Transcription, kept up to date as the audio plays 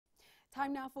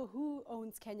Time now for Who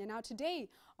Owns Kenya. Now today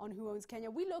on Who Owns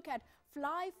Kenya, we look at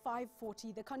Fly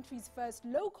 540, the country's first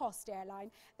low-cost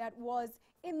airline that was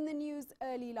in the news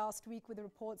early last week with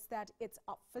reports that it's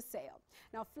up for sale.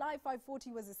 Now Fly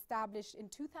 540 was established in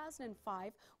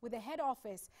 2005 with a head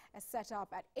office set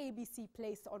up at ABC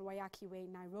Place on Waiyaki Way,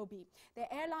 Nairobi.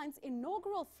 The airline's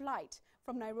inaugural flight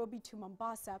from Nairobi to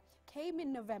Mombasa came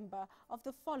in November of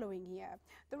the following year.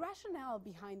 The rationale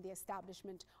behind the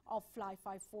establishment of Fly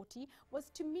 540 was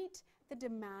to meet the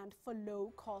demand for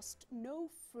low-cost,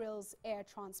 no-frills air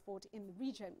transport in the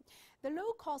region. The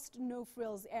low-cost,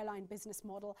 no-frills airline business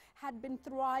model had been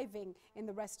thriving in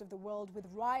the rest of the world, with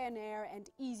Ryanair and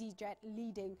EasyJet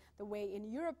leading the way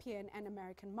in European and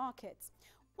American markets.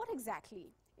 What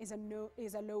exactly is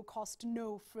a low-cost,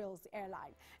 no-frills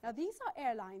airline? Now, these are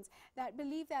airlines that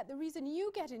believe that the reason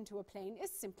you get into a plane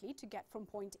is simply to get from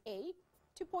point A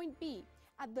to point B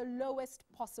at the lowest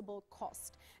possible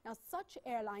cost. Now, such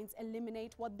airlines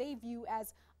eliminate what they view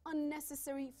as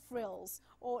unnecessary frills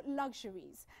or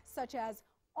luxuries, such as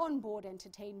onboard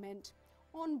entertainment,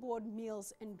 onboard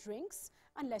meals and drinks,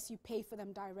 unless you pay for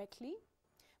them directly,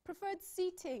 preferred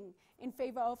seating in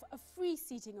favor of a free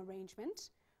seating arrangement.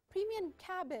 Premium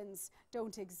cabins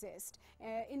don't exist.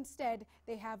 Instead,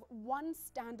 they have one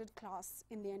standard class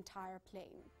in the entire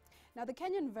plane. Now, the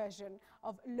Kenyan version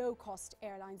of low-cost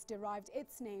airlines derived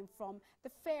its name from the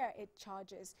fare it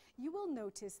charges. You will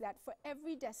notice that for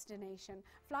every destination,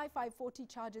 Fly 540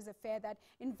 charges a fare that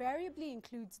invariably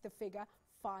includes the figure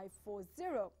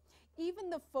 540. Even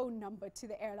the phone number to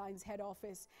the airline's head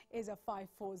office is a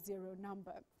 540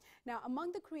 number. Now,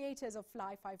 among the creators of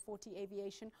Fly 540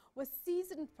 Aviation were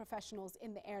seasoned professionals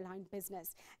in the airline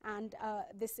business, and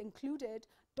this included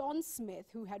Don Smith,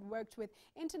 who had worked with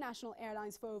international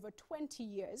airlines for over 20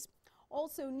 years.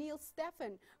 Also, Neil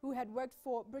Stephan, who had worked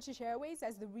for British Airways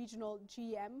as the regional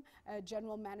GM,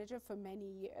 general manager, for many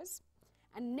years.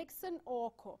 And Nixon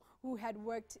Orko, who had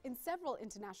worked in several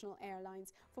international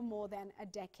airlines for more than a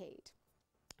decade.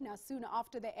 Now, soon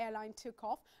after the airline took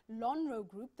off, Lonro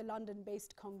Group, the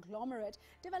London-based conglomerate,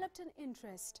 developed an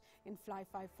interest in Fly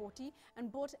 540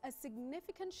 and bought a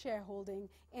significant shareholding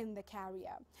in the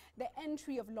carrier. The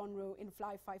entry of Lonro in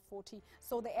Fly 540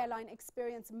 saw the airline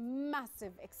experience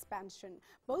massive expansion,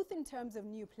 both in terms of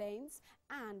new planes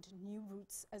and new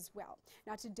routes as well.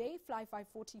 Now, today, Fly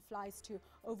 540 flies to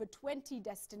over 20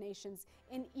 destinations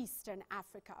in Eastern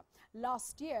Africa.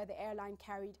 Last year, the airline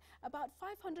carried about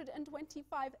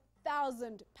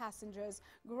 525,000 passengers,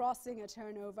 grossing a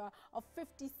turnover of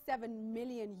 57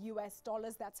 million US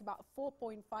dollars. That's about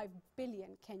 4.5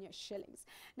 billion Kenya shillings.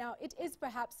 Now, it is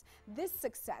perhaps this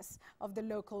success of the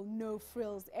local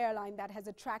no-frills airline that has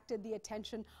attracted the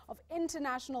attention of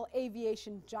international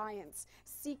aviation giants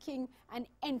seeking an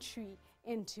entry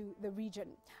into the region.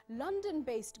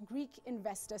 London-based Greek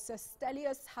investor Sir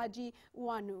Stelios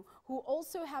Hadjiouanou, who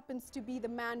also happens to be the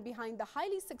man behind the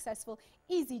highly successful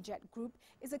EasyJet group,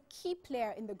 is a key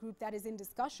player in the group that is in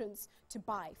discussions to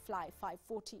buy Fly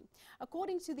 540.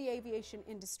 According to the aviation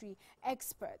industry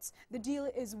experts, the deal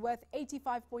is worth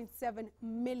 85.7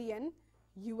 million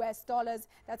US dollars,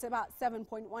 that's about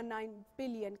 7.19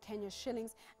 billion Kenya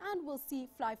shillings, and will see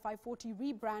Fly 540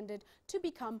 rebranded to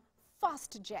become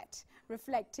FastJet,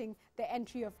 reflecting the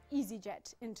entry of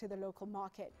EasyJet into the local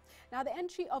market. Now, the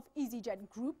entry of EasyJet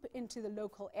Group into the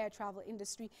local air travel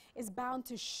industry is bound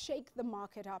to shake the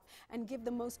market up and give the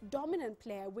most dominant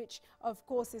player, which of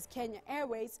course is Kenya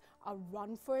Airways, a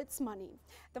run for its money.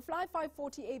 The Fly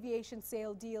 540 aviation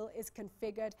sale deal is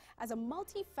configured as a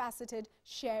multifaceted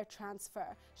share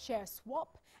transfer, share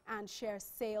swap and share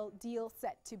sale deal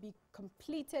set to be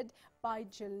completed by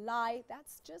July.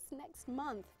 That's just next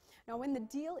month. Now, when the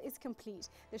deal is complete,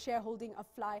 the shareholding of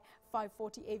Fly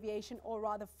 540 Aviation, or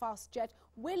rather FastJet,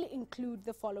 will include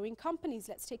the following companies.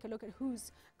 Let's take a look at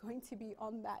who's going to be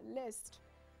on that list.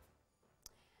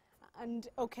 And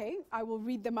okay, I will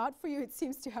read them out for you. It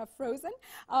seems to have frozen.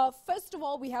 First of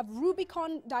all, we have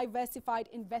Rubicon Diversified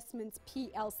Investments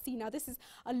PLC. Now, this is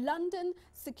a London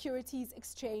Securities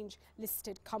Exchange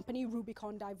listed company,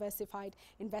 Rubicon Diversified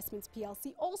Investments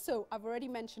PLC. Also, I've already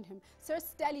mentioned him, Sir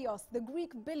Stelios, the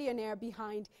Greek billionaire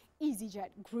behind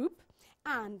EasyJet Group,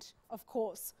 and of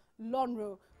course,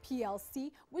 Lonro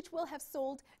PLC, which will have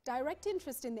sold direct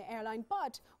interest in the airline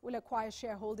but will acquire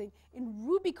shareholding in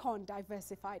Rubicon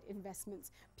Diversified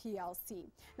Investments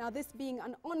PLC. Now, this being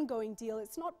an ongoing deal,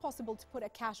 it's not possible to put a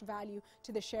cash value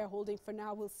to the shareholding for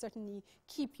now. We'll certainly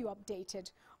keep you updated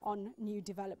on new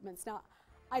developments. Now,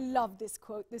 I love this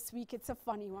quote this week. It's a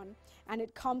funny one, and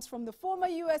it comes from the former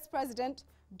US President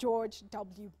George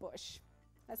W. Bush.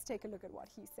 Let's take a look at what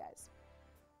he says.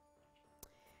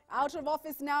 out of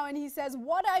office now, and he says,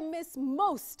 what I miss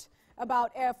most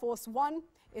about Air Force One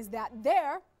is that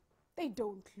there, they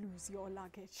don't lose your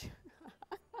luggage.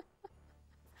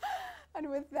 And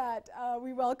with that,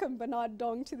 we welcome Bernard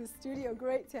Dong to the studio.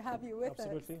 Great to have you with us.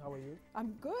 Absolutely. How are you?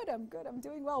 I'm good, I'm good. I'm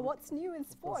doing well. What's new in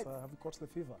sports? Have you caught the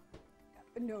fever?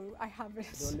 No, I haven't.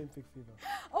 The Olympic fever.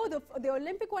 Oh, the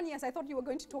Olympic one, yes. I thought you were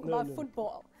going to talk about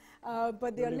football.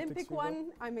 But the Olympic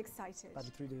one, I'm excited.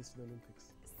 33 days to the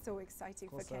Olympics. So exciting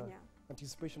for Kenya.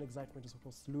 Anticipation, excitement is, of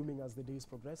course, looming as the days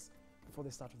progress before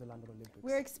the start of the London Olympics.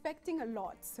 We're expecting a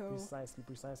lot, so... Precisely.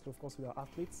 Of course, with our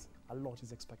athletes, a lot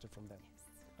is expected from them. Yes.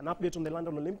 An update on the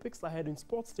London Olympics ahead in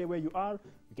sports. Stay where you are.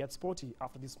 You get sporty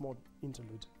after this small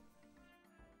interlude.